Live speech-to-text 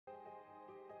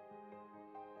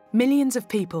Millions of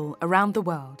people around the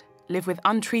world live with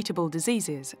untreatable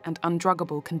diseases and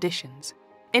undruggable conditions.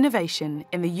 Innovation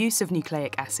in the use of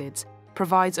nucleic acids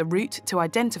provides a route to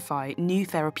identify new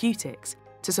therapeutics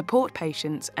to support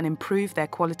patients and improve their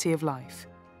quality of life.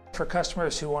 For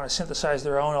customers who want to synthesize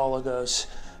their own oligos,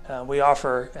 we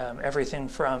offer everything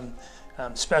from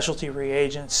specialty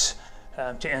reagents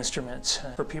to instruments.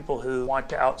 For people who want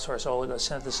to outsource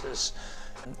oligosynthesis,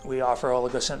 we offer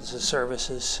oligosynthesis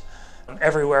services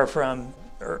everywhere from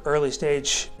early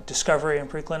stage discovery and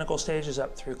preclinical stages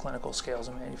up through clinical scales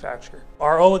of manufacture.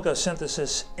 Our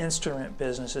oligosynthesis instrument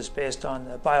business is based on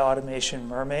the bioautomation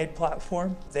Mermaid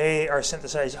platform. They are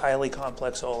synthesized highly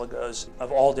complex oligos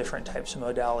of all different types of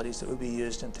modalities that would be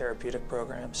used in therapeutic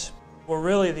programs. We're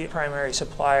really the primary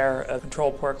supplier of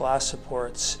control port glass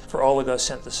supports for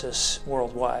oligosynthesis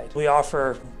worldwide. We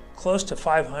offer close to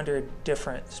 500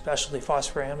 different specialty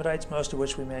phosphoramidites, most of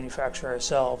which we manufacture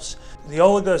ourselves. The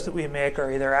oligos that we make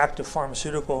are either active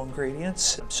pharmaceutical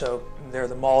ingredients, so they're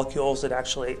the molecules that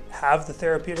actually have the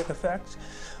therapeutic effect,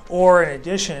 or in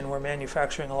addition, we're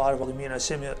manufacturing a lot of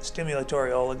immunostimulatory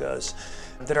oligos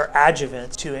that are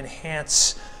adjuvant to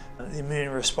enhance the immune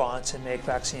response and make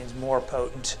vaccines more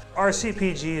potent. Our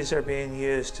CPGs are being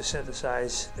used to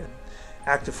synthesize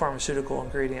active pharmaceutical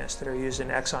ingredients that are used in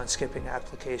exon skipping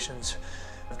applications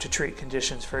to treat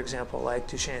conditions, for example, like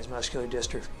Duchenne's muscular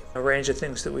dystrophy. A range of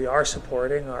things that we are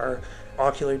supporting are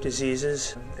ocular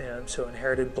diseases, so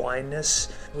inherited blindness.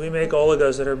 We make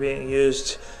oligos that are being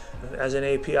used as an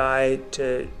API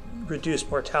to reduce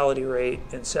mortality rate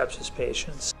in sepsis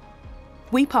patients.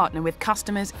 We partner with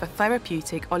customers for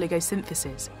therapeutic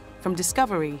oligosynthesis, from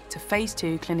discovery to phase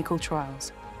 2 clinical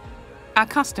trials. Our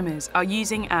customers are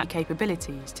using our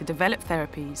capabilities to develop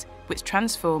therapies which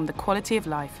transform the quality of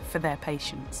life for their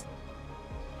patients.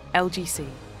 LGC,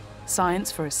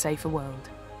 science for a safer world.